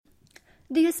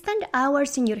Do you spend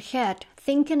hours in your head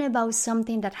thinking about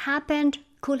something that happened,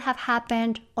 could have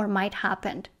happened, or might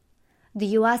happen? Do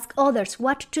you ask others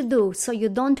what to do so you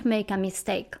don't make a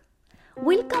mistake?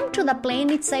 Welcome to the Playing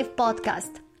It Safe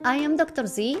podcast. I am Dr.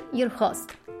 Z, your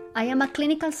host. I am a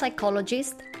clinical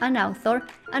psychologist, an author,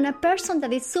 and a person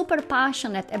that is super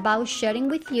passionate about sharing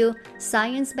with you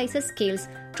science-based skills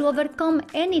to overcome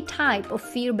any type of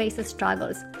fear-based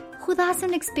struggles. Who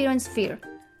doesn't experience fear?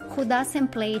 Who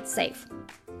doesn't play it safe?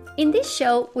 In this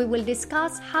show, we will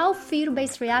discuss how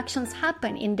fear-based reactions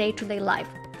happen in day-to-day life,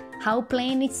 how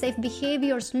playing it safe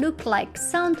behaviors look like,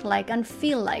 sound like, and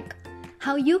feel like,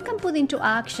 how you can put into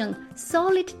action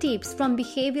solid tips from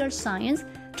behavioral science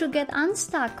to get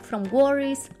unstuck from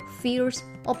worries, fears,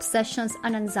 obsessions,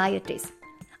 and anxieties,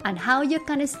 and how you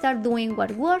can start doing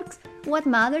what works, what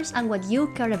matters, and what you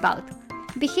care about.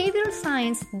 Behavioral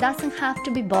science doesn't have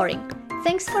to be boring.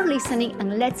 Thanks for listening,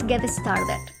 and let's get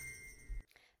started.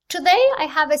 Today, I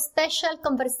have a special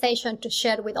conversation to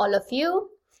share with all of you.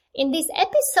 In this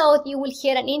episode, you will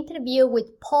hear an interview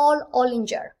with Paul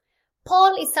Ollinger.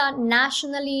 Paul is a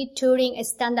nationally touring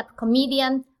stand-up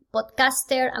comedian,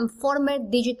 podcaster, and former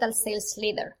digital sales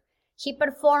leader. He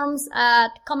performs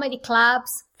at comedy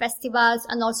clubs, festivals,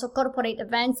 and also corporate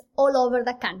events all over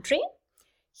the country.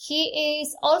 He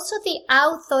is also the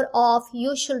author of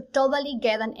You Should Totally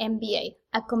Get an MBA,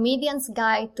 a comedian's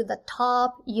guide to the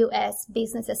top US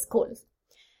business schools.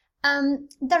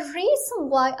 The reason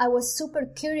why I was super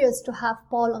curious to have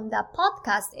Paul on the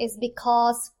podcast is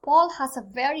because Paul has a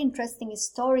very interesting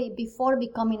story before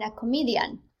becoming a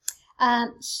comedian.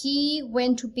 He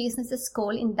went to business school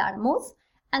in Dartmouth,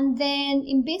 and then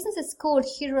in business school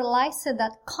he realized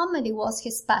that comedy was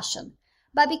his passion.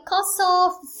 But because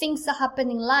of things that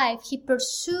happen in life, he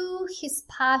pursued his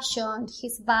passion,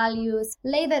 his values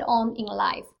later on in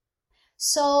life.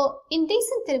 So in this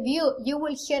interview, you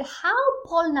will hear how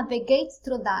Paul navigates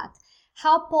through that,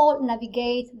 how Paul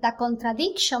navigates the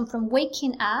contradiction from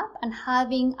waking up and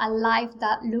having a life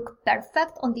that looked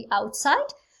perfect on the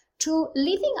outside to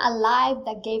living a life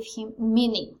that gave him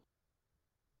meaning.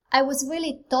 I was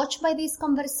really touched by this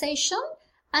conversation,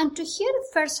 and to hear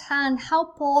firsthand how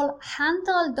Paul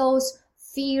handled those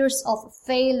fears of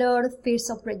failure, fears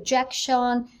of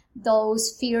rejection,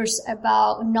 those fears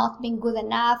about not being good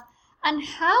enough, and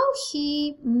how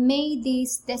he made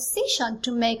this decision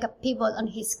to make a pivot on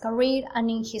his career and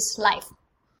in his life.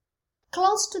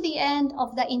 Close to the end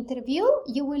of the interview,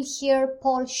 you will hear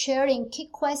Paul sharing key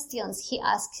questions he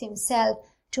asks himself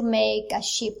to make a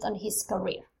shift on his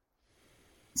career.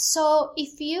 So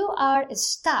if you are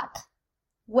stuck,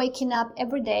 waking up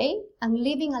every day and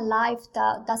living a life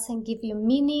that doesn't give you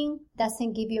meaning,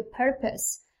 doesn't give you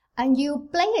purpose, and you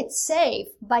play it safe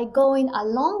by going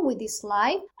along with this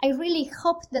life, I really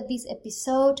hope that this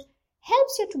episode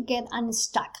helps you to get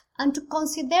unstuck and to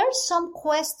consider some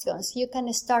questions you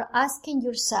can start asking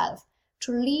yourself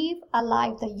to live a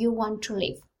life that you want to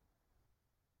live.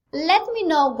 Let me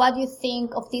know what you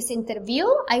think of this interview.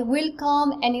 I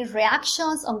welcome any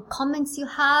reactions or comments you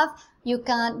have. You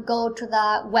can go to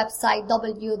the website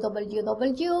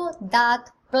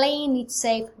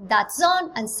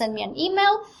www.playingitsafe.zone and send me an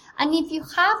email. And if you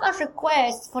have a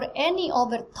request for any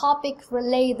other topic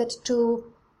related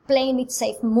to playing it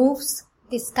safe moves,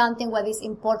 discounting what is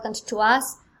important to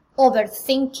us,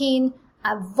 overthinking,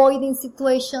 avoiding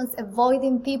situations,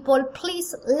 avoiding people,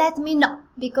 please let me know,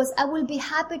 because I will be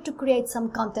happy to create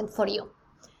some content for you.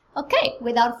 Okay,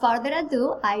 without further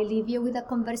ado, I leave you with a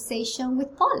conversation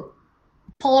with Paul.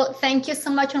 Paul, thank you so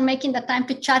much for making the time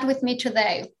to chat with me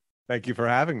today. Thank you for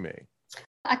having me.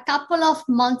 A couple of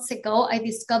months ago, I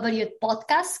discovered your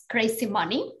podcast, Crazy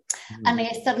Money, and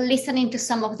I started listening to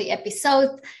some of the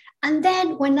episodes. And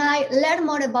then when I learned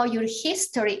more about your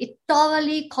history, it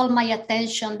totally caught my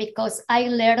attention because I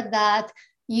learned that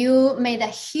you made a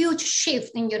huge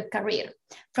shift in your career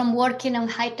from working on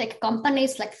high-tech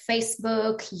companies like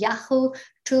Facebook, Yahoo,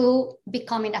 to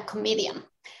becoming a comedian.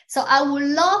 So I would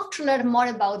love to learn more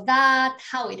about that,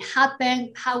 how it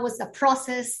happened, how was the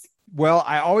process. Well,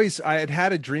 I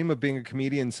had a dream of being a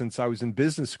comedian since I was in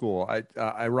business school.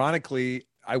 Ironically,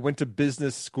 I went to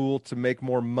business school to make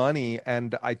more money,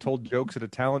 and I told jokes at a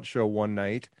talent show one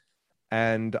night,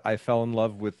 and I fell in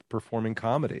love with performing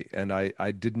comedy, and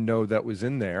I didn't know that was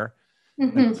in there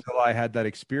until I had that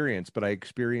experience. But I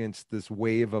experienced this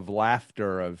wave of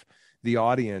laughter of the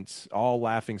audience all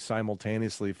laughing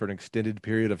simultaneously for an extended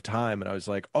period of time, and I was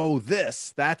like, oh,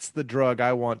 that's the drug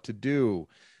I want to do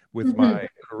with my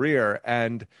career.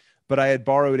 But I had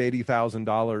borrowed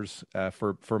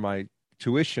 $80,000 for my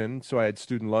tuition, so I had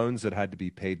student loans that had to be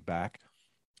paid back.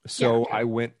 Yeah. So I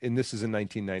went, and this is in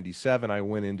 1997, I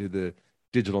went into the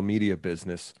digital media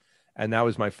business, and that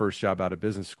was my first job out of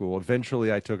business school.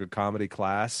 Eventually, I took a comedy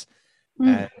class, Mm.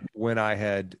 and when I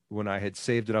had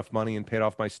saved enough money and paid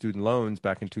off my student loans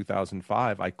back in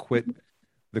 2005, I quit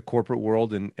the corporate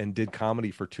world and did comedy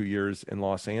for 2 years in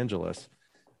Los Angeles.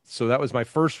 So that was my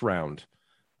first round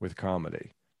with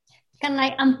comedy. Can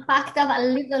I unpack that a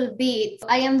little bit?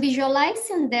 I am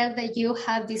visualizing there that you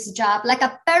have this job, like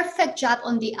a perfect job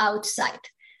on the outside,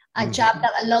 a job Mhm.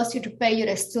 that allows you to pay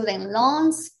your student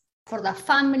loans for the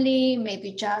family,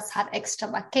 maybe just have extra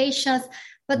vacations.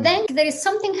 But then there is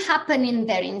something happening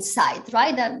there inside,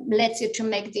 right? That lets you to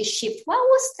make this shift. What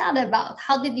was that about?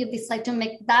 How did you decide to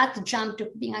make that jump to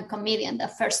being a comedian the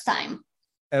first time?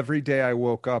 Every day I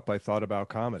woke up, I thought about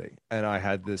comedy. And I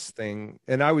had this thing,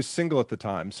 and I was single at the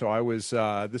time. So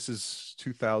this is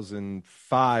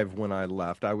 2005 when I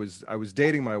left. I was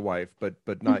dating my wife, but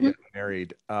not Mhm. yet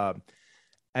married.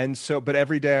 And so, but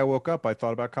every day I woke up, I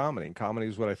thought about comedy. And comedy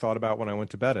is what I thought about when I went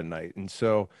to bed at night. And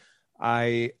so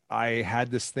I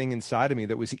had this thing inside of me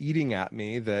that was eating at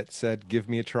me that said, give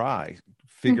me a try,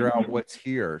 figure out Mhm. what's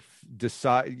here,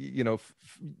 decide,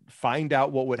 find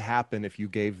out what would happen if you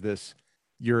gave this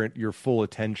your full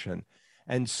attention.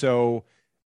 And so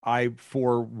I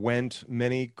forewent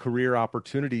many career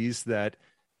opportunities that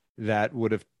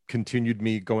would have continued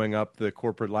me going up the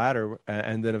corporate ladder,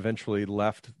 and then eventually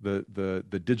left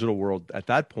the digital world at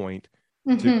that point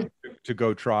to Mhm. to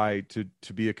go try to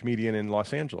be a comedian in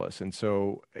Los Angeles. And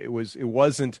so it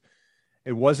wasn't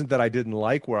that I didn't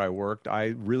like where I worked. I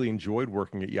really enjoyed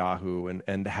working at Yahoo,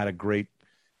 and had a great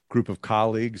group of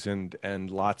colleagues,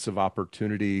 and lots of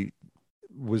opportunity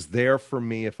was there for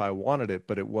me if I wanted it,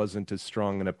 but it wasn't as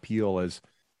strong an appeal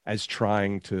as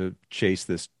trying to chase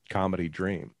this comedy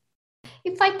dream.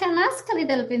 If I can ask a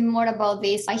little bit more about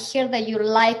this, I hear that you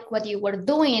like what you were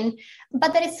doing,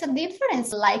 but there is a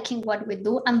difference liking what we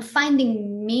do and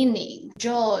finding meaning,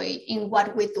 joy in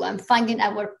what we do and finding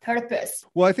our purpose.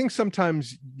 Well, I think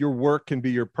sometimes your work can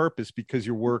be your purpose because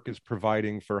your work is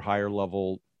providing for higher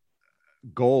level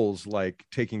goals, like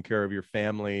taking care of your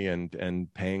family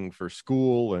and paying for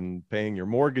school and paying your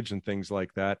mortgage and things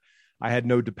like that. I had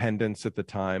no dependents at the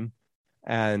time,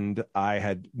 and I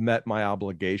had met my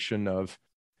obligation of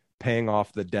paying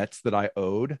off the debts that I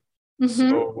owed. Mm-hmm.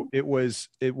 So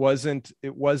it wasn't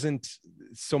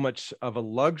so much of a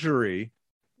luxury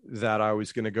that I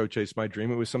was going to go chase my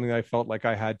dream. It was something I felt like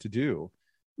I had to do.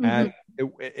 Mm-hmm. And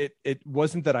it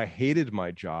wasn't that I hated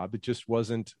my job. It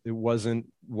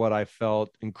wasn't what I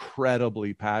felt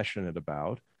incredibly passionate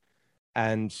about.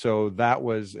 And so that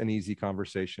was an easy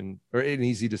conversation, or an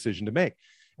easy decision to make.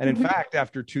 And in Mm-hmm. fact,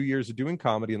 after 2 years of doing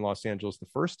comedy in Los Angeles the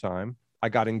first time, I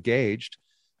got engaged,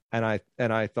 and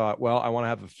I thought, well, I want to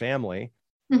have a family.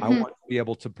 I Mm-hmm. want to be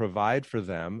able to provide for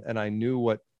them. And I knew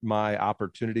what my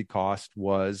opportunity cost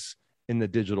was in the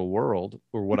digital world,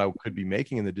 or what I could be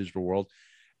making in the digital world.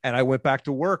 And I went back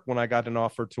to work when I got an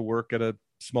offer to work at a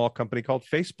small company called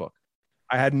Facebook.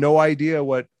 I had no idea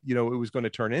what, it was going to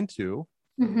turn into,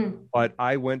 Mm-hmm. but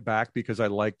I went back because I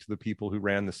liked the people who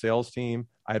ran the sales team.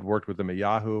 I had worked with them at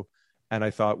Yahoo, and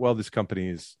I thought, well, this company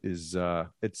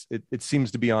it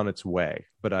seems to be on its way,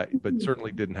 but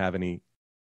certainly didn't have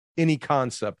any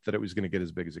concept that it was going to get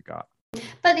as big as it got.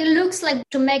 But it looks like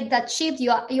to make that shift,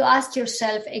 you asked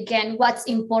yourself again, what's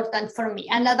important for me?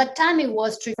 And at the time, it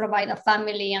was to provide a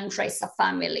family and raise a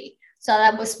family. So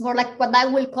that was more like what I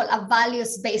will call a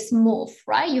values-based move,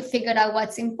 right? You figure out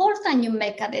what's important, you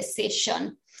make a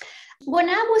decision. When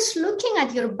I was looking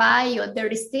at your bio, there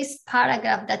is this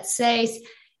paragraph that says,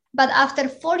 but after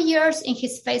 4 years in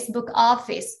his Facebook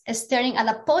office, staring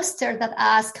at a poster that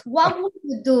asks, what would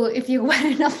you do if you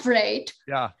weren't afraid?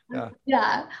 Yeah, yeah.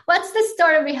 Yeah. What's the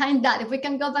story behind that? If we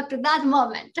can go back to that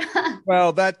moment.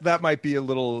 Well, that might be a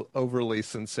little overly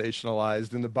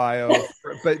sensationalized in the bio,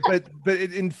 but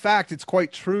in fact, it's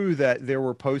quite true that there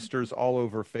were posters all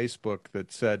over Facebook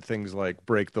that said things like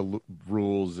 "break the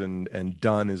rules" and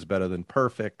 "done is better than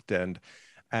perfect," and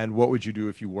what would you do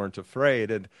if you weren't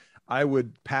afraid? And I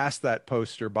would pass that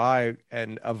poster by,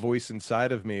 and a voice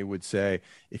inside of me would say,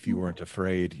 "If you weren't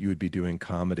afraid, you would be doing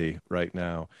comedy right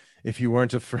now. If you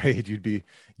weren't afraid,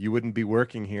 you wouldn't be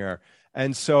working here."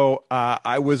 And so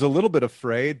I was a little bit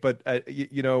afraid, but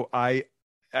I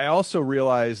also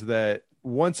realized that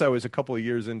once I was a couple of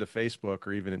years into Facebook,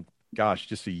 or even, gosh,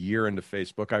 just a year into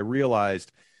Facebook, I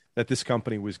realized that this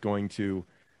company was going to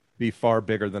be far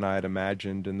bigger than I had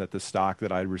imagined, and that the stock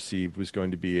that I'd received was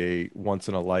going to be a once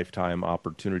in a lifetime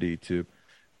opportunity to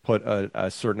put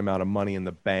a certain amount of money in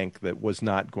the bank that was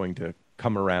not going to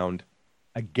come around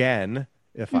again.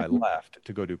 if I left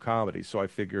to go do comedy. So I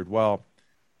figured, well,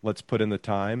 let's put in the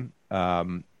time.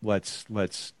 Let's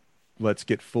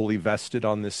get fully vested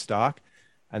on this stock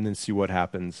and then see what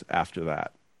happens after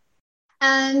that.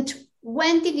 And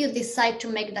when did you decide to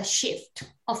make the shift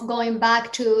of going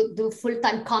back to do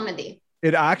full-time comedy?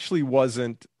 It actually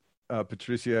wasn't,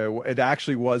 Patricia. It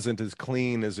actually wasn't as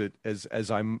clean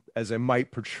as I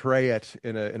might portray it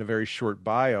in a very short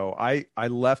bio. I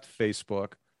left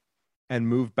Facebook and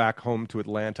moved back home to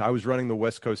Atlanta. I was running the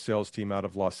West Coast sales team out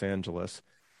of Los Angeles,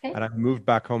 Okay. and I moved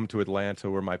back home to Atlanta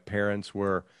where my parents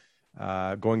were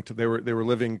they were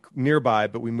living nearby,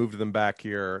 but we moved them back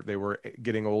here. They were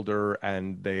getting older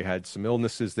and they had some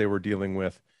illnesses they were dealing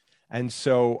with. And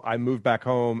so I moved back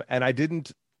home and I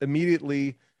didn't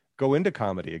immediately go into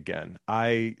comedy again.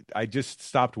 I just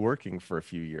stopped working for a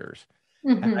few years.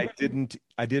 And I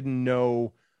didn't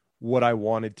know what I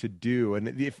wanted to do.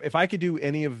 And if I could do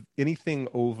anything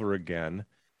over again,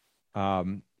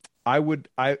 I would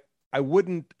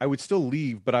still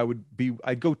leave, but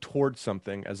I'd go towards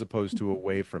something as opposed to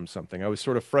away from something. I was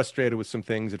sort of frustrated with some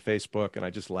things at Facebook and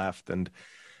I just left and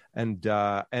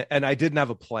I didn't have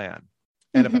a plan.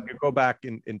 And if I could go back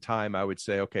in time, I would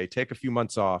say, okay, take a few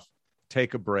months off,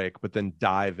 take a break, but then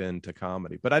dive into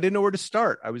comedy. But I didn't know where to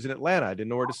start. I was in Atlanta. I didn't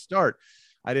know where to start.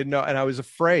 I didn't know. And I was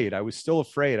afraid. I was still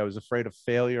afraid. I was afraid of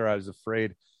failure. I was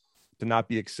afraid to not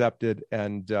be accepted.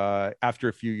 And after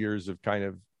a few years of kind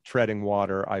of treading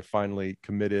water, I finally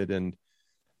committed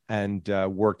and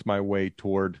worked my way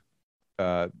toward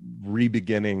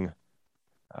re-beginning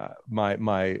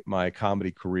my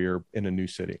comedy career in a new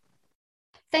city.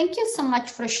 Thank you so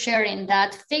much for sharing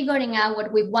that. Figuring out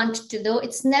what we want to do,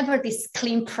 it's never this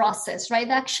clean process, right? It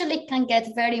actually can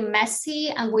get very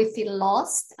messy and we feel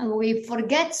lost and we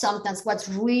forget sometimes what's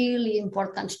really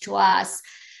important to us.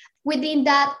 Within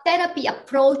that therapy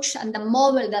approach and the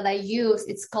model that I use,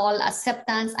 it's called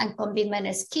acceptance and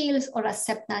commitment skills or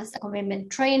acceptance and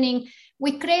commitment training.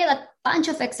 We create a bunch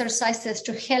of exercises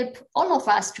to help all of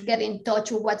us to get in touch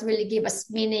with what really gives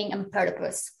us meaning and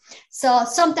purpose. So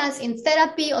sometimes in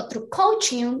therapy or through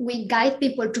coaching, we guide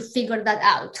people to figure that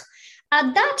out.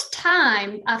 At that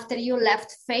time, after you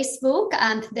left Facebook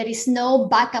and there is no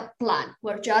backup plan,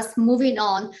 we're just moving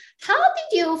on. How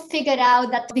did you figure out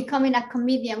that becoming a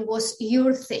comedian was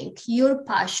your thing, your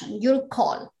passion, your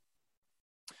call?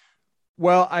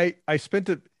 Well, I spent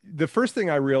it. The first thing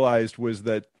I realized was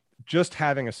that just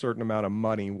having a certain amount of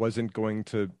money wasn't going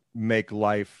to make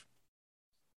life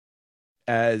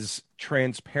as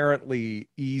transparently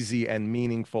easy and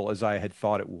meaningful as I had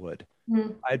thought it would.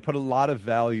 I'd put a lot of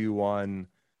value on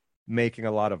making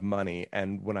a lot of money.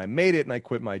 And when I made it and I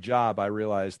quit my job, I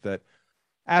realized that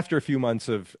after a few months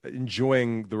of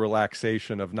enjoying the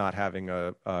relaxation of not having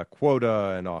a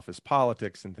quota and office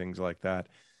politics and things like that,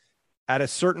 at a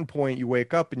certain point you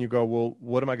wake up and you go, well,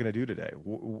 what am I going to do today?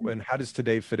 And how does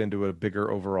today fit into a bigger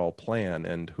overall plan?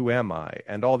 And who am I?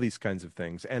 And all these kinds of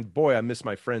things. And boy, I miss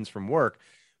my friends from work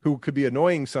who could be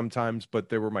annoying sometimes, but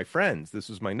they were my friends. This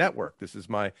was my network. This is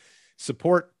my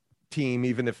support team,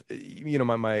 even if, you know,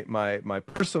 my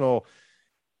personal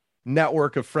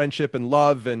network of friendship and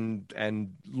love and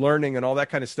learning and all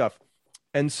that kind of stuff.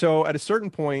 And so at a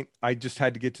certain point, I just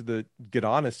had to get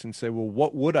honest and say, well,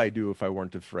 what would I do if I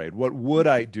weren't afraid? What would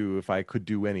I do if I could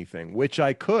do anything? Which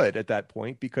I could at that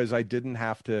point, because I didn't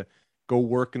have to go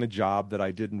work in a job that I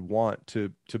didn't want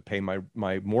to pay my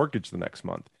mortgage the next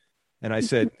month. And I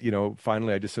said, you know,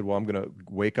 finally I just said, well, I'm going to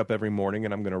wake up every morning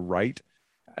and I'm going to write.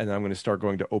 And I'm going to start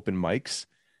going to open mics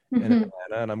in Atlanta,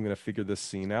 and I'm going to figure this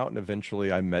scene out. And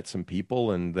eventually I met some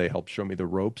people and they helped show me the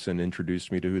ropes and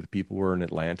introduced me to who the people were in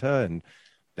Atlanta. And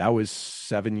that was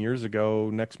 7 years ago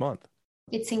next month.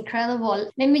 It's incredible.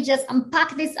 Let me just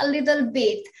unpack this a little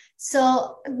bit.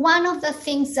 So one of the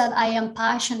things that I am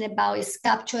passionate about is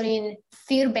capturing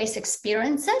fear-based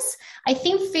experiences. I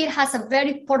think fear has a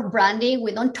very poor branding.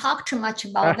 We don't talk too much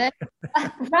about it,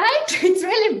 right? It's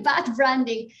really bad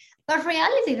branding. But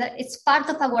reality that it's part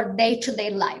of our day-to-day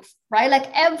life, right? Like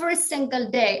every single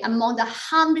day, among the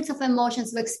hundreds of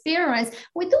emotions we experience,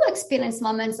 we do experience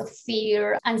moments of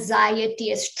fear,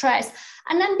 anxiety, stress.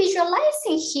 And I'm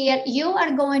visualizing here, you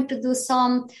are going to do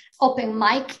some open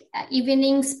mic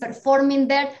evenings, performing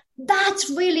there. That's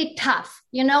really tough.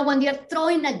 You know, when you're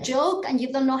throwing a joke and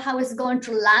you don't know how it's going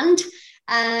to land,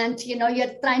 and, you know,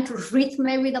 you're trying to read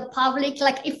maybe the public.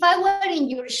 Like if I were in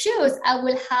your shoes, I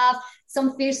will have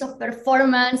some fears of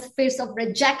performance, fears of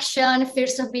rejection,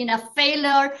 fears of being a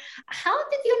failure. How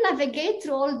did you navigate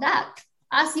through all that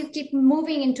as you keep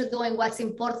moving into doing what's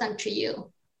important to you?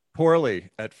 Poorly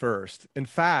at first. In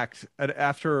fact,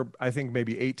 after I think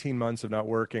maybe 18 months of not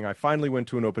working, I finally went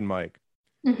to an open mic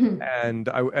Hmm. And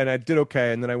I did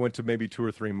okay. And then I went to maybe two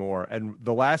or three more. And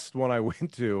the last one I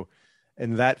went to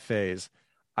in that phase,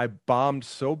 I bombed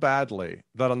so badly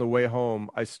that on the way home,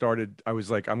 I was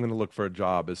like, I'm going to look for a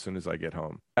job as soon as I get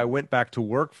home. I went back to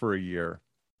work for a year.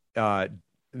 Uh,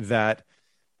 that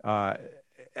uh,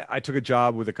 I took a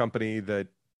job with a company that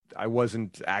I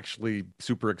wasn't actually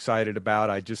super excited about.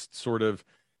 I just sort of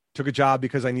took a job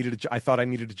because I thought I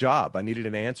needed a job. I needed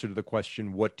an answer to the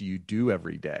question, what do you do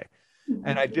every day?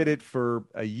 And I did it for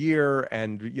a year.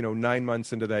 And, 9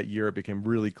 months into that year, it became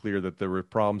really clear that there were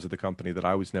problems at the company that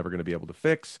I was never going to be able to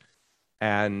fix.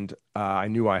 And I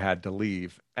knew I had to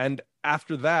leave. And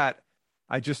after that,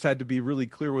 I just had to be really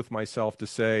clear with myself to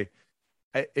say,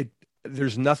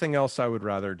 there's nothing else I would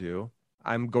rather do.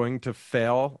 I'm going to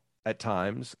fail at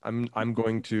times. I'm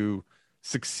going to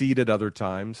succeed at other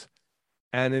times.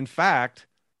 And in fact,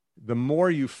 the more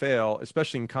you fail,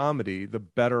 especially in comedy, the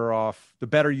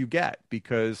better you get,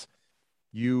 because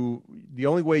the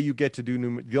only way you get to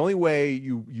the only way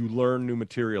you learn new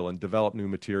material and develop new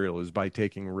material is by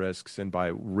taking risks and by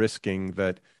risking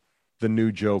that the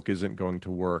new joke isn't going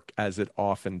to work, as it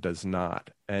often does not.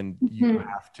 And you Hmm.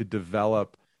 have to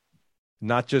develop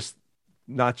not just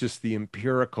not just the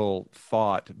empirical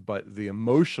thought, but the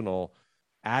emotional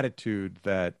attitude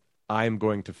that I'm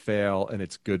going to fail and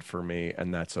it's good for me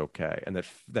and that's okay. And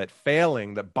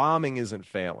that bombing isn't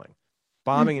failing.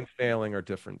 Bombing and failing are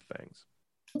different things.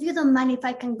 If you don't mind, if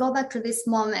I can go back to this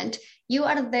moment, you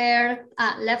are there,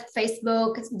 left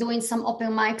Facebook, doing some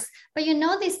open mics, but you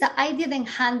notice that I didn't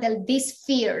handle these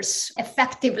fears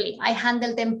effectively. I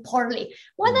handled them poorly.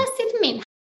 What Mm. does it mean?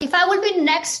 If I will be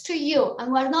next to you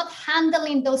and we're not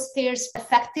handling those fears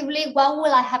effectively, what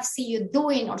will I have see you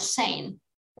doing or saying?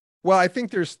 Well, I think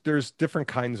there's different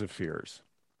kinds of fears.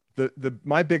 The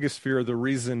my biggest fear, the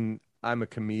reason I'm a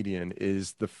comedian,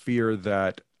 is the fear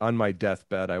that on my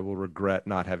deathbed I will regret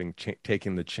not having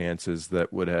taken the chances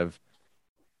that would have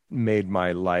made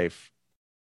my life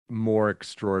more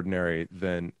extraordinary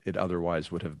than it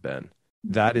otherwise would have been.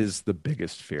 That is the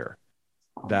biggest fear.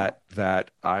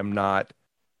 That I'm not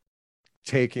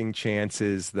taking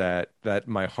chances that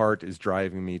my heart is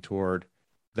driving me toward,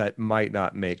 that might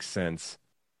not make sense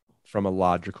from a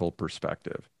logical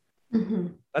perspective. Mm-hmm.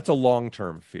 That's a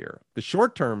long-term fear. The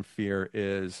short-term fear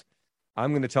is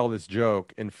I'm going to tell this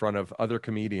joke in front of other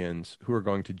comedians who are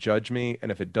going to judge me,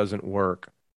 and if it doesn't work,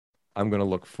 I'm going to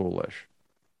look foolish.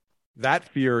 That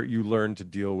fear you learn to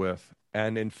deal with.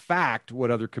 And in fact, what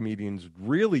other comedians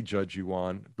really judge you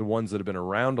on, the ones that have been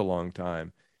around a long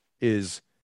time, is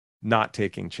not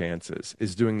taking chances,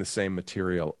 is doing the same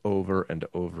material over and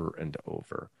over and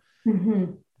over.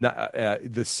 Mm-hmm.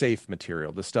 The safe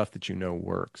material, the stuff that you know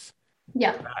works.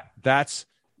 Yeah. That's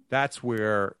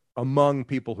where, among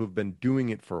people who've been doing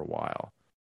it for a while,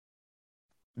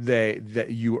 that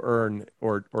you earn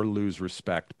or lose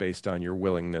respect based on your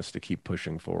willingness to keep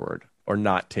pushing forward, or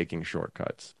not taking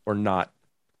shortcuts, or not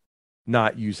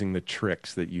using the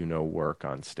tricks that you know work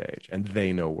on stage and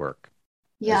they know work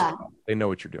as Yeah. well. They know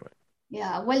what you're doing.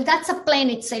 Yeah. Well, that's a plain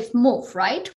it safe move,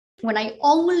 right? When I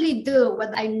only do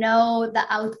what I know the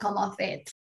outcome of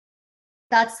it.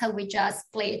 That's how we just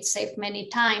play it safe many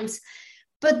times.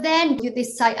 But then you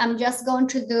decide, I'm just going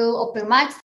to do open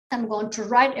mics. I'm going to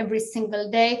write every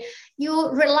single day.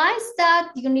 You realize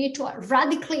that you need to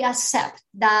radically accept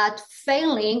that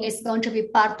failing is going to be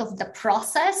part of the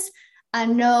process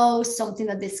and know something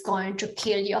that is going to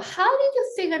kill you. How did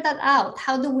you figure that out?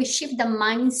 How do we shift the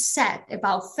mindset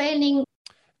about failing?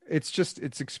 It's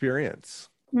experience.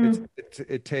 Mm.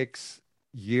 It takes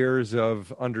years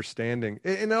of understanding,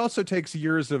 and it also takes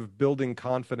years of building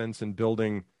confidence and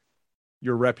building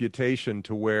your reputation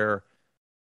to where,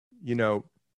 you know,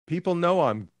 people know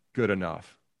I'm good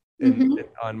enough Mm-hmm.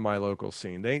 on my local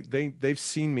scene. They've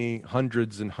seen me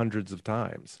hundreds and hundreds of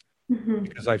times Mm-hmm.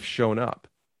 because I've shown up.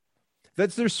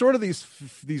 There's sort of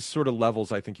these sort of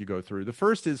levels I think you go through. The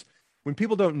first is when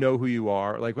people don't know who you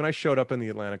are. Like when I showed up in the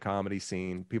Atlanta comedy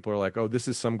scene, people are like, "Oh, this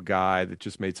is some guy that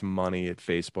just made some money at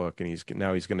Facebook, and he's going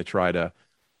to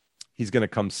he's going to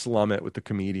come slum it with the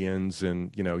comedians,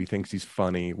 and he thinks he's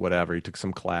funny, whatever. He took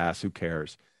some class, who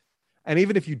cares?" And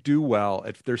even if you do well,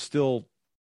 if they're still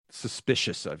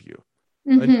suspicious of you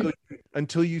Mm-hmm.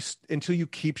 until you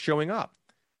keep showing up.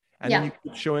 And then Yeah. you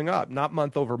keep showing up, not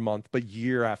month over month, but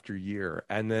year after year.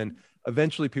 And then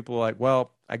eventually people are like,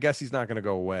 well, I guess he's not going to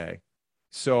go away.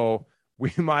 So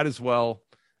we might as well,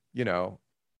 you know,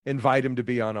 invite him to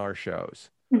be on our shows.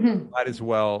 Mm-hmm. Might as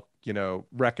well,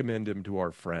 recommend him to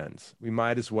our friends. We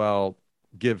might as well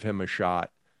give him a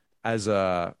shot as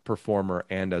a performer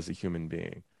and as a human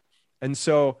being. And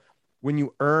so when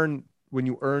you earn when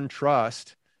you earn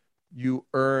trust, you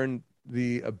earn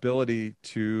the ability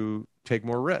to take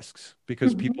more risks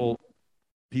because Mhm.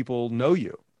 people know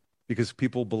you, because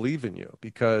people believe in you,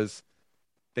 because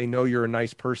they know you're a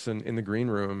nice person in the green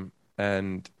room,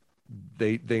 and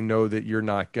they know that you're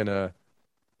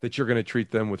gonna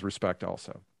treat them with respect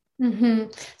also.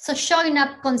 So showing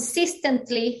up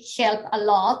consistently help a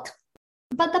lot.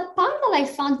 But the part that I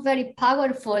found very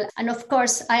powerful, and of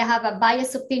course, I have a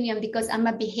biased opinion because I'm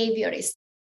a behaviorist.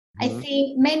 I Mhm.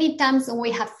 think many times when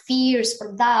we have fears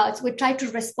or doubts, we try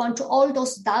to respond to all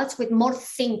those doubts with more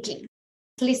thinking,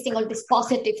 listing all these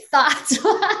positive thoughts,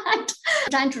 right?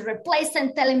 Trying to replace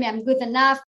them, telling me I'm good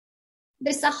enough.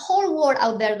 There's a whole world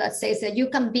out there that says that you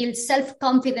can build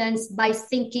self-confidence by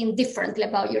thinking differently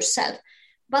about yourself.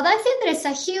 But I think there is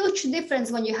a huge difference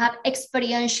when you have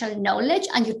experiential knowledge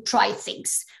and you try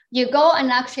things. You go and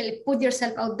actually put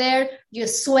yourself out there, you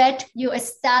sweat, you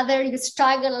stutter, you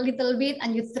struggle a little bit,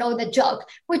 and you throw the joke,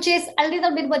 which is a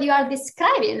little bit what you are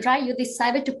describing, right? You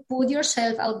decided to put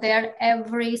yourself out there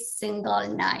every single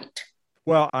night.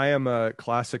 Well, I am a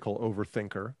classical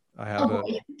overthinker. I Oh have a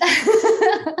boy.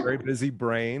 very busy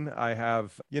brain. I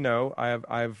have,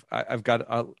 I've got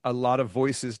a lot of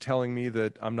voices telling me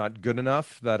that I'm not good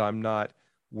enough, that I'm not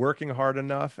working hard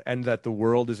enough, and that the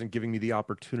world isn't giving me the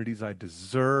opportunities I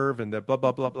deserve, and that blah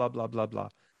blah blah blah blah blah blah.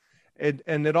 And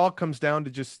it all comes down to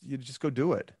just go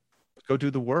do it. Go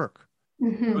do the work. Go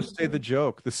Mhm. say the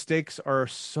joke. The stakes are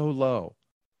so low.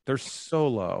 They're so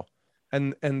low.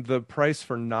 And the price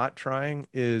for not trying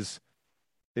is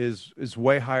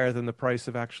way higher than the price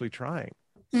of actually trying.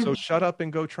 So Mhm. shut up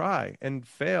and go try and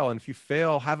fail. And if you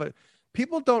fail,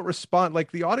 people don't respond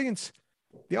like the audience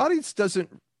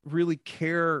doesn't really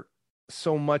care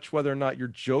so much whether or not your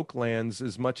joke lands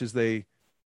as much as they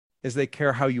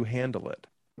care how you handle it.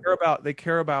 They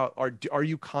care about are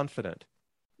you confident?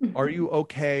 Are Mhm. you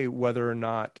okay whether or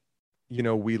not,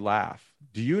 we laugh?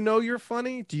 Do you know you're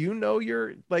funny? Do you know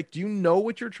do you know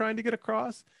what you're trying to get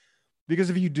across? Because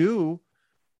if you do,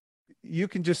 you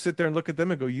can just sit there and look at them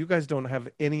and go, you guys don't have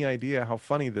any idea how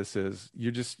funny this is.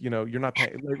 You're just, you're not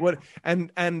paying like what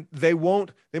and they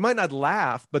might not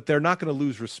laugh, but they're not going to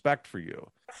lose respect for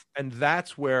you. And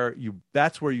that's where you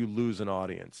lose an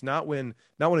audience. Not when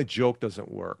a joke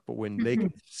doesn't work, but when they can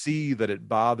Mhm. see that it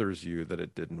bothers you that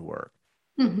it didn't work.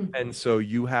 Mhm. And so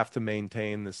you have to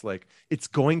maintain this like it's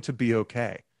going to be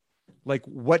okay. Like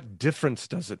what difference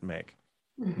does it make?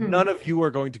 None Mhm. of you are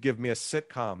going to give me a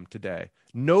sitcom today.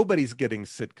 Nobody's getting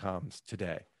sitcoms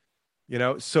today,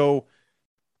 So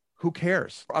who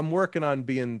cares? I'm working on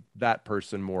being that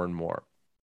person more and more.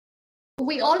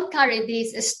 We all carry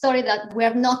this story that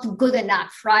we're not good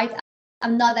enough, right?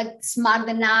 I'm not smart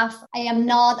enough. I am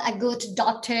not a good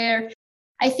daughter.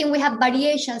 I think we have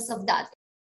variations of that.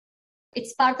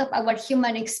 It's part of our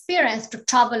human experience to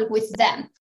travel with them.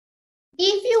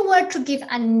 If you were to give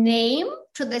a name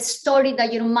to the story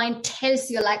that your mind tells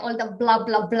you, like all the blah,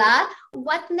 blah, blah,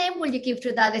 what name will you give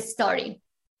to that story?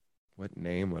 What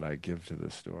name would I give to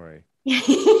this story?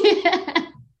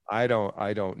 Mhm. I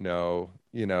don't know.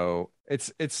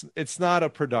 It's not a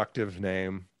productive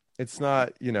name. It's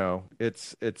not,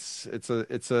 it's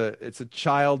a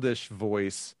childish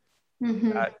voice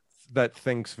that that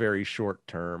thinks very short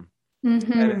term. and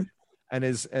Mhm. and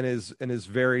is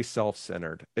very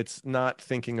self-centered. It's not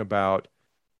thinking about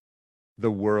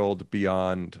the world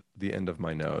beyond the end of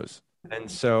my nose. And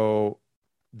so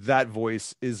that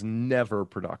voice is never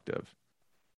productive.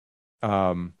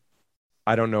 Um,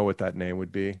 I don't know what that name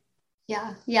would be.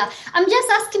 Yeah, yeah. I'm just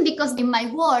asking because in my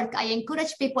work, I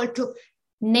encourage people to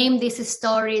name these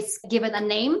stories, give it a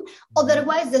name. Mhm.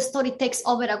 Otherwise, the story takes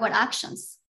over our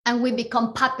actions and we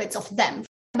become puppets of them.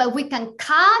 But we can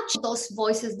catch those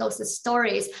voices, those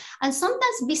stories, and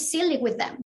sometimes be silly with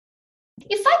them.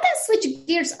 If I can switch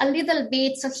gears a little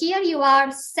bit, so here you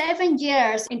are 7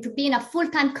 years into being a full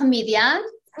time comedian.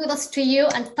 Kudos to you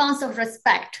and tons of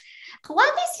respect.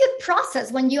 What is your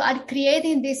process when you are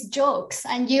creating these jokes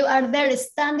and you are there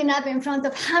standing up in front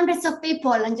of hundreds of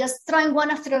people and just throwing one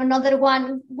after another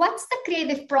one? What's the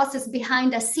creative process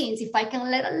behind the scenes, if I can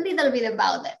learn a little bit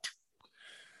about it?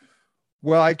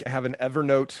 Well, I have an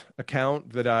Evernote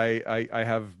account that I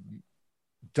have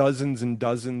dozens and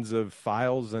dozens of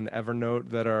files in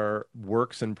Evernote that are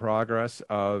works in progress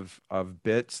of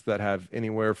bits that have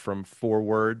anywhere from 4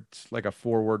 words, like a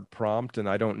 4 word prompt, and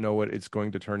I don't know what it's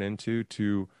going to turn into,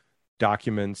 to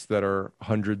documents that are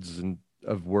hundreds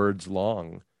of words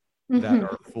long that Mm-hmm.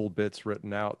 are full bits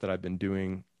written out that I've been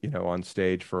doing, on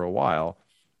stage for a while.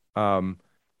 Um,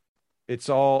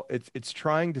 it's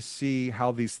trying to see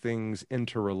how these things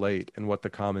interrelate and what the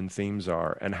common themes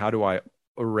are, and how do I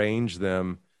arrange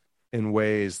them in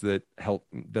ways that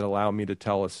allow me to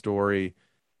tell a story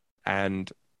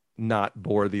and not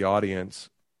bore the audience.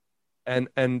 And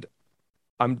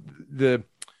I'm the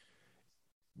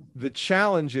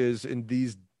challenge is in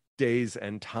these days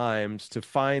and times to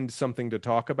find something to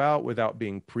talk about without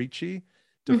being preachy,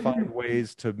 to find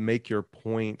ways to make your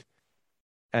point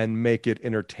and make it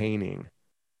entertaining,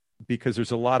 because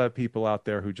there's a lot of people out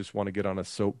there who just want to get on a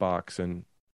soapbox and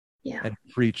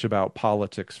preach about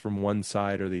politics from one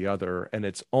side or the other, and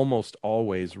it's almost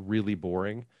always really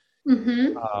boring,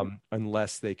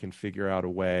 unless they can figure out a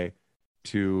way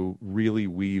to really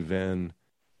weave in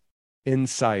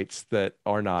insights that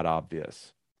are not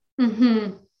obvious.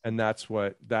 And that's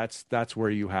where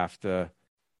you have to,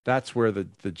 that's where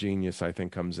the genius, I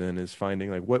think, comes in, is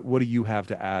finding like what do you have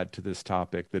to add to this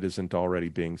topic that isn't already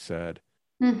being said,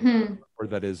 or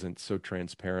that isn't so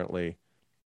transparently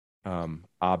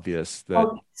obvious that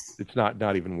it's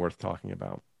not even worth talking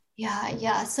about.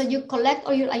 Yeah. So you collect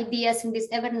all your ideas in this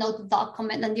Evernote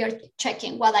document and you're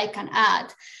checking what I can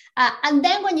add. And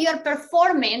then when you're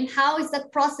performing, how is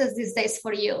that process these days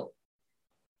for you?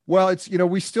 Well, it's,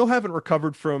 we still haven't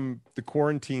recovered from the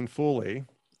quarantine fully.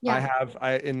 Yeah.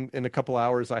 In a couple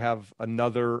hours, I have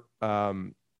another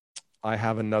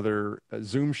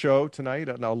Zoom show tonight,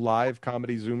 a live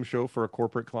comedy Zoom show for a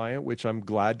corporate client, which I'm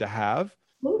glad to have.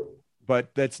 Ooh.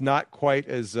 But that's not quite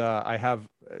as I have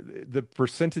the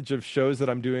percentage of shows that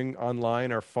I'm doing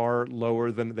online are far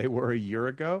lower than they were a year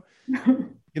ago.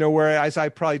 Whereas I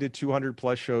probably did 200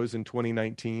 plus shows in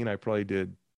 2019, I probably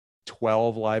did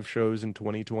 12 live shows in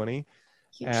 2020.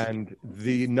 And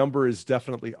the number is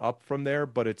definitely up from there,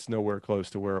 but it's nowhere close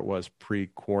to where it was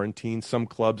pre-quarantine. Some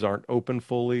clubs aren't open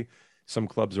fully. Some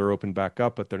clubs are open back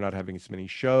up, but they're not having as many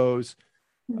shows.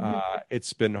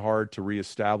 It's been hard to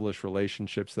reestablish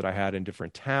relationships that I had in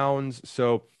different towns.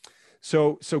 So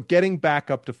getting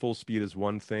back up to full speed is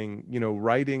one thing.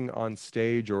 Writing on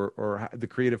stage or the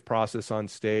creative process on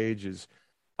stage is,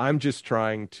 I'm just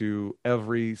trying to,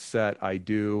 every set I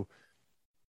do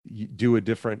a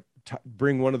different,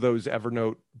 bring one of those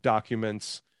Evernote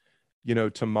documents,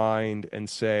 to mind and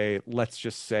say, let's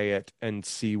just say it and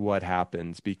see what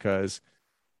happens, because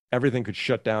everything could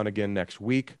shut down again next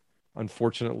week.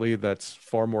 Unfortunately, that's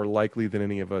far more likely than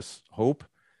any of us hope,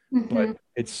 but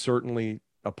it's certainly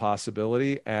a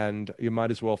possibility. And you might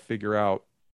as well figure out,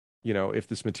 if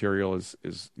this material is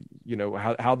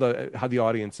how the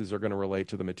audiences are going to relate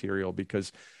to the material,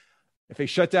 because if they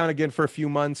shut down again for a few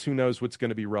months, who knows what's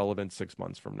going to be relevant 6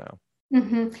 months from now.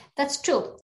 That's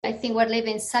true. I think we're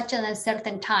living such an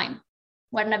uncertain time.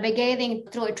 We're navigating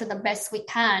through it to the best we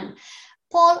can.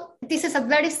 Paul, this is a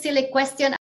very silly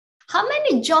question. How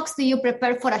many jokes do you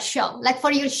prepare for a show? Like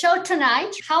for your show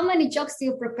tonight, how many jokes do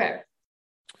you prepare?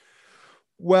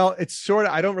 Well, it's sort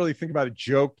of, I don't really think about a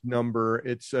joke number.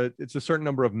 It's a certain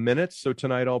number of minutes. So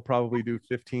tonight I'll probably do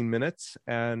 15 minutes,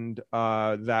 and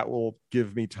that will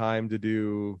give me time to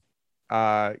do,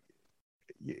 I'll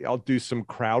do some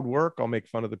crowd work. I'll make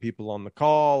fun of the people on the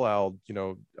call. I'll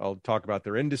talk about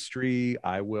their industry.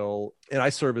 And I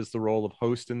serve as the role of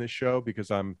host in this show because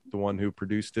I'm the one who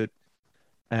produced it.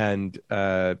 And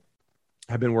I've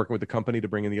been working with the company to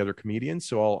bring in the other comedians,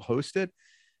 so I'll host it.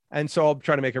 And so I'll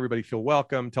try to make everybody feel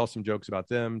welcome, tell some jokes about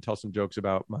them, tell some jokes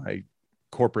about my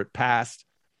corporate past.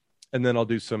 And then I'll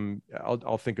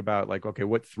think about like, okay,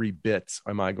 what 3 bits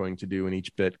am I going to do? And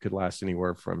each bit could last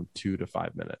anywhere from 2 to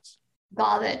 5 minutes.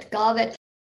 Got it.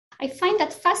 I find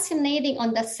that fascinating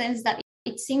on the sense that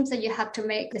it seems that you have to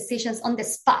make decisions on the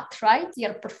spot, right?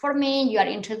 You're performing, you are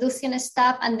introducing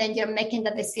stuff, and then you're making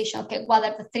the decision, okay, what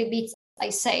are the 3 bits I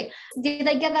say? Did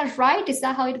I get that right? Is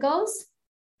that how it goes?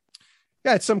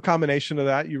 Yeah, it's some combination of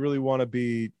that. You really want to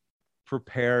be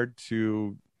prepared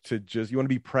to you want to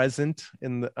be present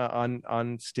in the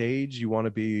on stage. You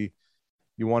want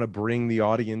to bring the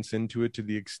audience into it to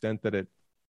the extent that it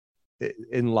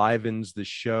enlivens the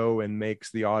show and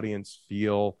makes the audience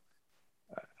feel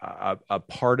a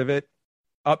part of it,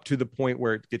 up to the point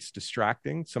where it gets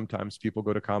distracting. Sometimes people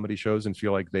go to comedy shows and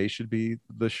feel like they should be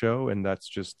the show, and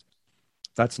that's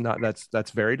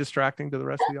very distracting to the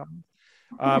rest of the audience.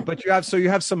 But you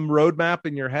have some roadmap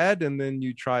in your head, and then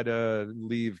you try to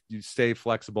you stay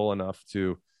flexible enough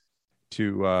to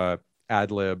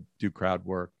ad lib, do crowd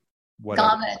work,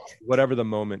 whatever the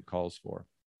moment calls for.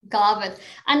 Got it.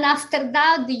 And after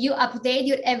that, do you update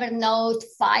your Evernote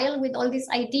file with all these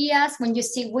ideas when you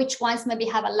see which ones maybe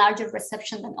have a larger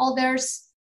reception than others?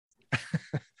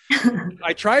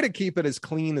 I try to keep it as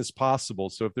clean as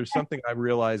possible. So if there's something I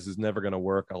realize is never going to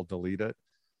work, I'll delete it.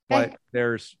 But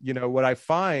there's, what I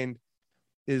find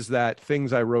is that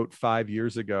things I wrote 5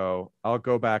 years ago, I'll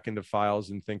go back into files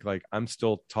and think like I'm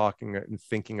still talking and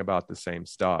thinking about the same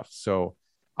stuff. So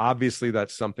obviously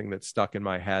that's something that's stuck in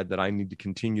my head that I need to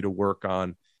continue to work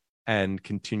on and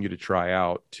continue to try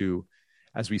out to,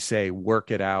 as we say,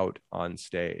 work it out on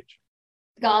stage.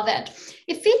 Got it.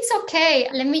 If it's okay,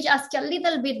 let me ask you a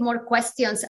little bit more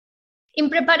questions. In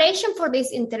preparation for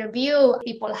this interview,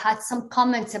 people had some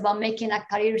comments about making a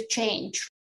career change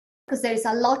because there is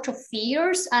a lot of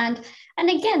fears. And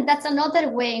again, that's another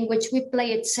way in which we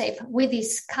play it safe. We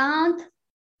discount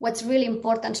what's really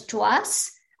important to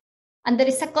us. And there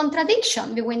is a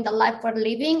contradiction between the life we're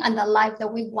living and the life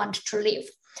that we want to live.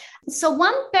 So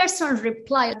one person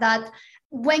replied that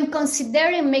when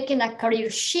considering making a career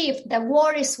shift, the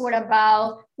worries were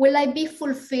about, will I be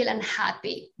fulfilled and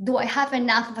happy? Do I have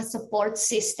enough of a support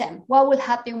system? What will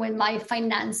happen with my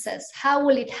finances? How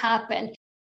will it happen?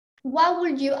 What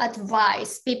would you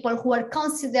advise people who are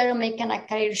considering making a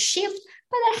career shift,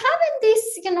 but are having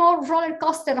this, roller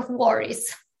coaster of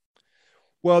worries?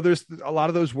 Well, there's a lot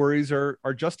of those worries are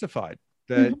justified.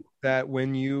 That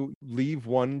when you leave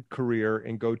one career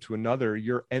and go to another,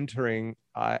 you're entering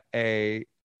a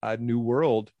new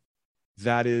world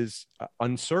that is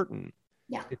uncertain.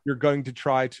 Yeah. If you're going to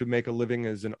try to make a living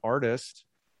as an artist,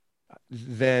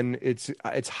 then it's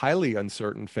highly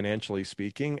uncertain financially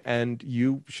speaking, and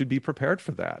you should be prepared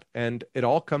for that. And it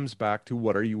all comes back to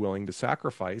what are you willing to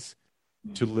sacrifice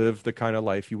to live the kind of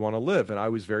life you want to live. And I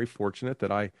was very fortunate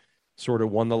that I sort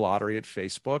of won the lottery at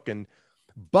Facebook,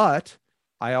 but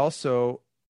I also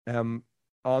am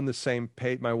on the same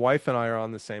page. My wife and I are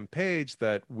on the same page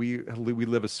that we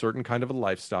live a certain kind of a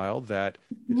lifestyle that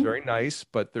is very nice,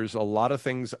 but there's a lot of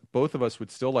things both of us would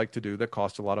still like to do that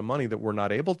cost a lot of money that we're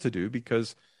not able to do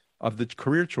because of the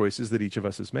career choices that each of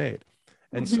us has made.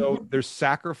 And so there's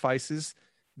sacrifices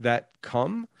that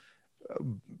come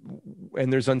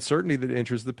and there's uncertainty that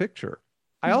enters the picture.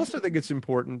 I also think it's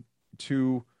important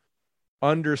to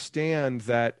understand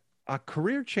that a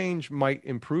career change might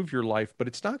improve your life, but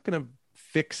it's not going to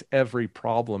fix every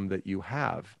problem that you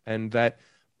have. And that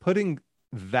putting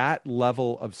that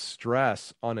level of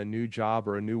stress on a new job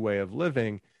or a new way of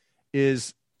living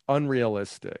is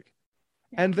unrealistic.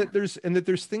 And that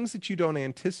there's things that you don't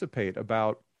anticipate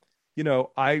about,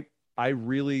 I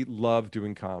really love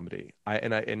doing comedy.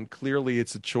 And clearly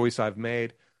it's a choice I've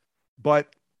made, but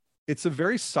it's a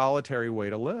very solitary way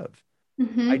to live.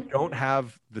 I don't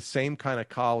have the same kind of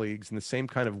colleagues and the same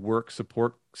kind of work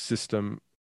support system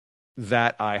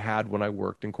that I had when I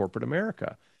worked in corporate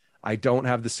America. I don't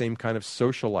have the same kind of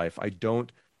social life. I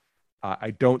don't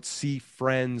see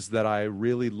friends that I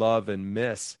really love and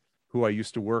miss who I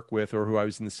used to work with or who I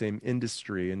was in the same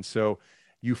industry. And so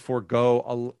you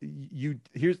forego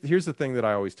here's the thing that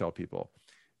I always tell people.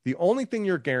 The only thing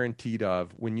you're guaranteed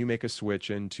of when you make a switch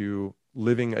into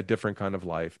living a different kind of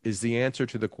life is the answer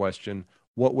to the question,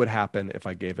 what would happen if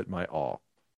I gave it my all?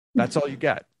 That's all you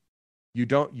get.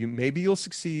 Maybe you'll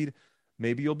succeed,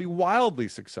 maybe you'll be wildly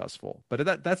successful,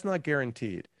 but that's not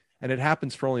guaranteed. And it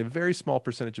happens for only a very small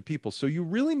percentage of people. So you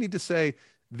really need to say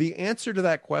the answer to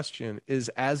that question is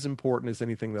as important as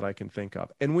anything that I can think of.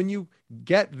 And when you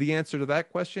get the answer to that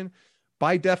question,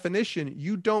 by definition,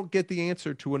 you don't get the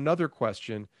answer to another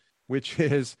question, which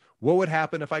is, what would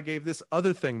happen if I gave this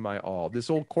other thing my all, this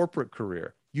old corporate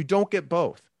career? You don't get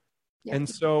both. Yeah. And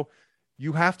so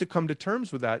you have to come to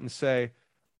terms with that and say,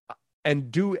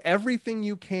 and do everything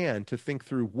you can to think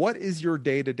through what is your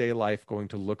day-to-day life going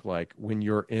to look like when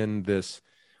you're in this,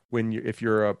 if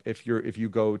you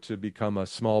go to become a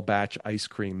small batch ice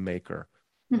cream maker.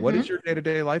 What is your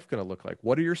day-to-day life going to look like?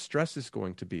 What are your stresses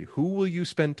going to be? Who will you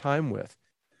spend time with?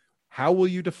 How will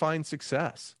you define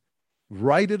success?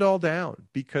 Write it all down,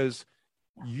 because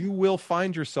you will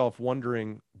find yourself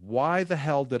wondering, why the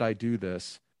hell did I do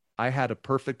this? I had a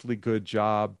perfectly good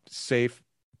job, safe,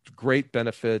 great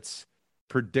benefits,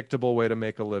 predictable way to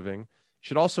make a living. You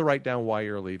should also write down why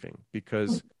you're leaving,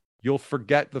 because you'll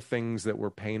forget the things that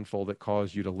were painful that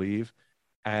caused you to leave.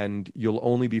 And you'll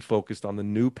only be focused on the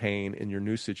new pain in your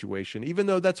new situation. Even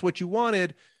though that's what you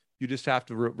wanted, you just have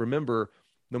to remember,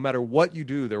 no matter what you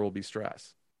do, there will be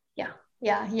stress.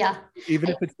 Yeah. Even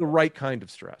if it's the right kind of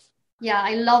stress. Yeah,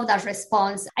 I love that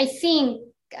response. I think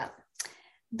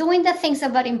doing the things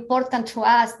that are very important to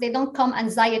us, they don't come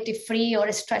anxiety-free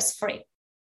or stress-free.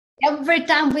 Every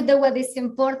time we do what is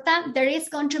important, there is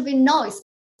going to be noise,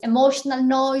 emotional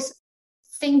noise,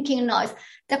 thinking noise.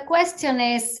 The question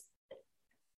is,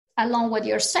 along what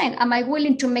you're saying, am I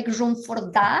willing to make room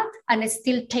for that and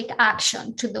still take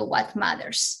action to do what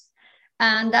matters?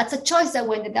 And that's a choice that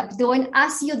we ended up doing,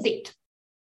 as you did.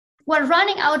 we're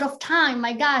running out of time.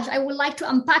 My gosh, I would like to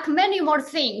unpack many more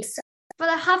things. But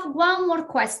I have one more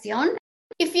question.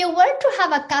 If you were to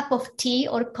have a cup of tea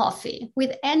or coffee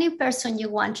with any person you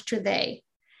want today,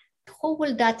 who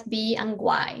will that be and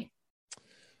why?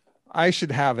 I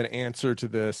should have an answer to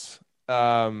this.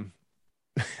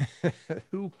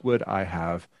 Who would I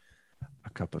have a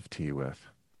cup of tea with?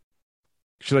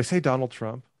 Should I say Donald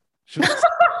Trump?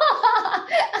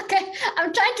 Okay,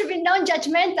 I'm trying to be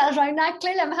non-judgmental right now.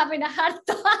 Clearly, I'm having a hard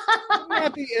time. Wouldn't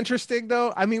that be interesting,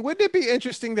 though? I mean, wouldn't it be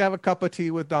interesting to have a cup of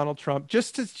tea with Donald Trump,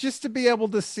 just to be able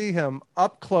to see him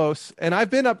up close? And I've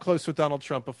been up close with Donald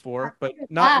Trump before, but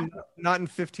not in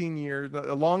 15 years,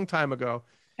 a long time ago.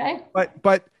 Okay.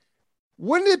 But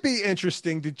wouldn't it be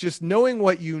interesting to just knowing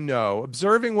what you know,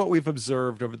 observing what we've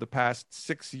observed over the past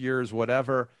 6 years,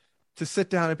 whatever, to sit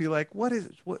down and be like, what is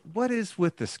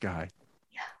with this guy?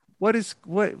 Yeah.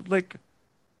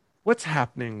 What's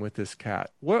happening with this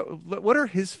cat? What are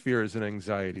his fears and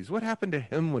anxieties? What happened to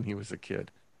him when he was a kid?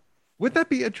 Would that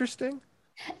be interesting?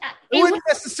 It wouldn't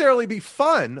necessarily be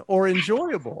fun or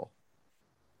enjoyable.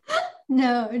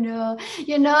 No.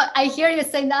 I hear you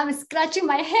saying that. I'm scratching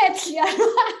my head here.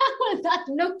 What would that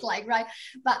look like, right?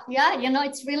 But yeah,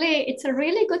 it's a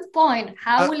really good point.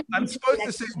 I'm supposed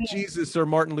to say Jesus or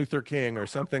Martin Luther King or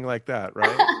something like that,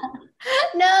 right?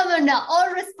 No.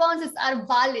 All responses are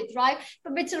valid, right?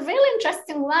 But it's a really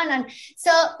interesting one. And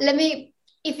so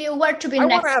if you were to be I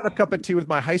want to have a cup of tea with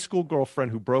my high school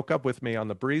girlfriend who broke up with me on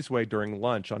the breezeway during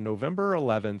lunch on November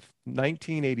 11th,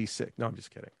 1986. No, I'm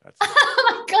just kidding. Oh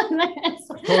my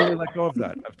goodness. I've totally let go of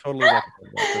that.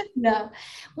 No.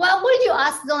 What would you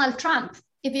ask Donald Trump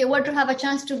if you were to have a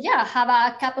chance to, have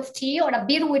a cup of tea or a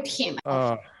beer with him?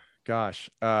 Gosh.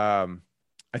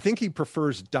 I think he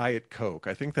prefers Diet Coke.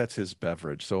 I think that's his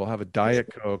beverage. So we'll have a Diet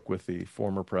Coke with the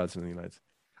former president of the United States.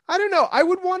 I don't know. I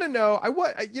would want to know.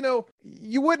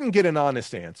 You wouldn't get an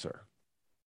honest answer.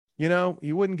 You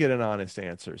wouldn't get an honest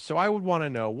answer. So I would want to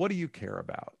know, what do you care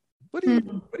about? What do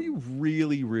you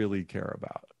really, really care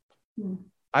about?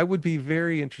 I would be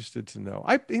very interested to know.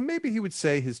 Maybe he would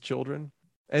say his children,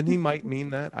 and he might mean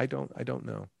that. I don't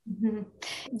know. Mm-hmm.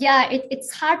 Yeah,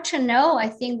 it's hard to know. I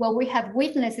think what we have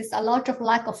witnessed is a lot of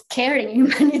lack of caring in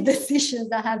many decisions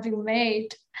that have been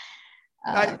made.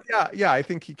 I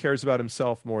think he cares about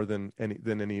himself more than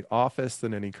any office,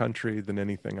 than any country, than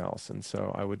anything else. And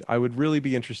so I would really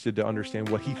be interested to understand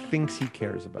what he thinks he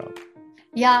cares about.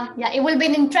 Yeah, it will be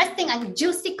an interesting and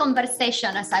juicy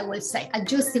conversation, as I will say, a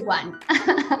juicy one.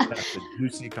 That's a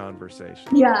juicy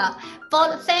conversation. Yeah.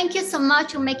 Paul, thank you so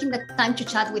much for making the time to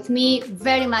chat with me.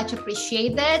 Very much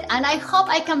appreciated. And I hope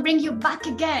I can bring you back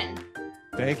again.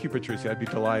 Thank you, Patricia. I'd be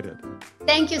delighted.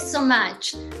 Thank you so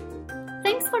much.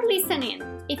 Thanks for listening.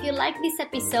 If you like this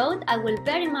episode, I will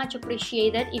very much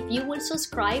appreciate it if you will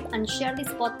subscribe and share this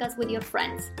podcast with your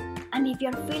friends. And if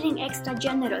you're feeling extra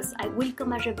generous, I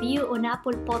welcome a review on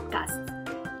Apple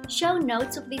Podcasts. Show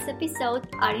notes of this episode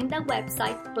are in the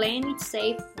website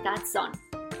playingitsafe.zone.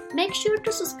 Make sure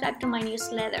to subscribe to my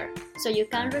newsletter so you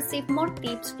can receive more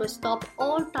tips to stop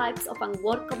all types of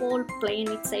unworkable playing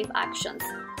it safe actions.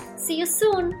 See you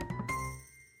soon!